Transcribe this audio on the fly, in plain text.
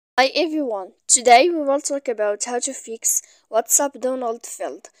Hi everyone, today we will talk about how to fix WhatsApp Donald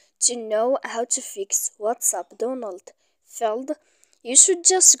field. To know how to fix WhatsApp Donald field, you should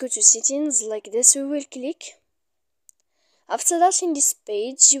just go to settings like this. We will click. After that, in this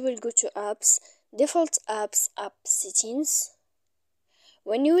page, you will go to apps, default apps, app settings.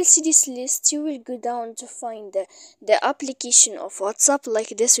 When you will see this list, you will go down to find the application of WhatsApp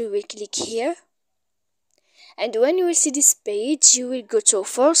like this. We will click here. And when you will see this page, you will go to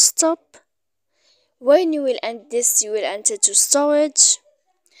force stop. When you will end this, you will enter to storage.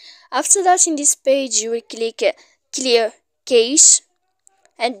 After that, in this page, you will click clear cache,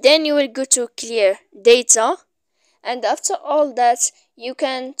 and then you will go to clear data. And after all that, you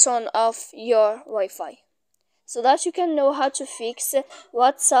can turn off your Wi-Fi, so that you can know how to fix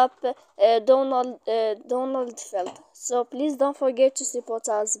WhatsApp Donald field. So please don't forget to support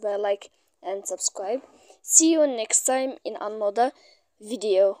us by like and subscribe. See you next time in another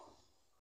video.